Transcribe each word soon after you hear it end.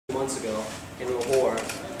months ago in Lahore.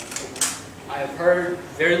 I have heard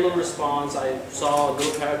very little response. I saw a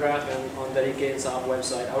little paragraph on Tehreek-e-Insaf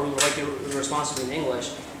website. I would like your response to be in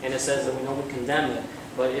English, and it says that we don't condemn it.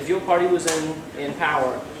 But if your party was in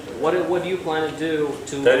power, what do you plan to do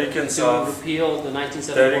to repeal the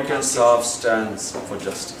 1974 Tehreek-e-Insaf stands for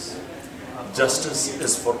justice. Justice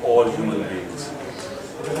is for all human beings.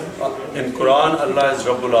 In Quran, Allah is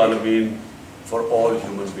Rabbul Alameen for all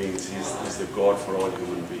human beings. He is the God for all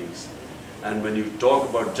human beings. And when you talk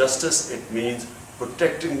about justice, it means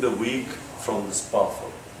protecting the weak from the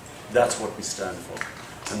powerful. That's what we stand for.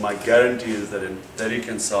 And my guarantee is that in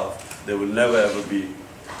Tehreek-e-Insaf, there will never ever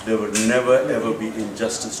be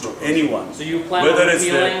injustice to anyone. So you plan whether on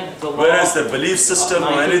it's the belief system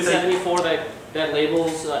or anything. 1974 that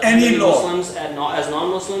labels any law, Muslims as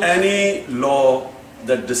non-Muslims? Any law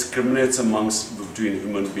that discriminates between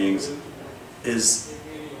human beings is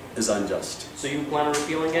unjust. So you plan on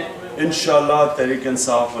repealing it? Inshallah,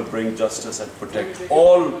 Tehreek-e-Insaf will bring justice and protect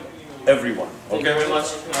everyone. Thank you very much.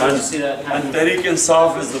 And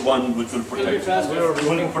Tehreek-e-Insaf is the one which will protect. We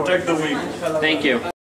will protect the weak. Thank you.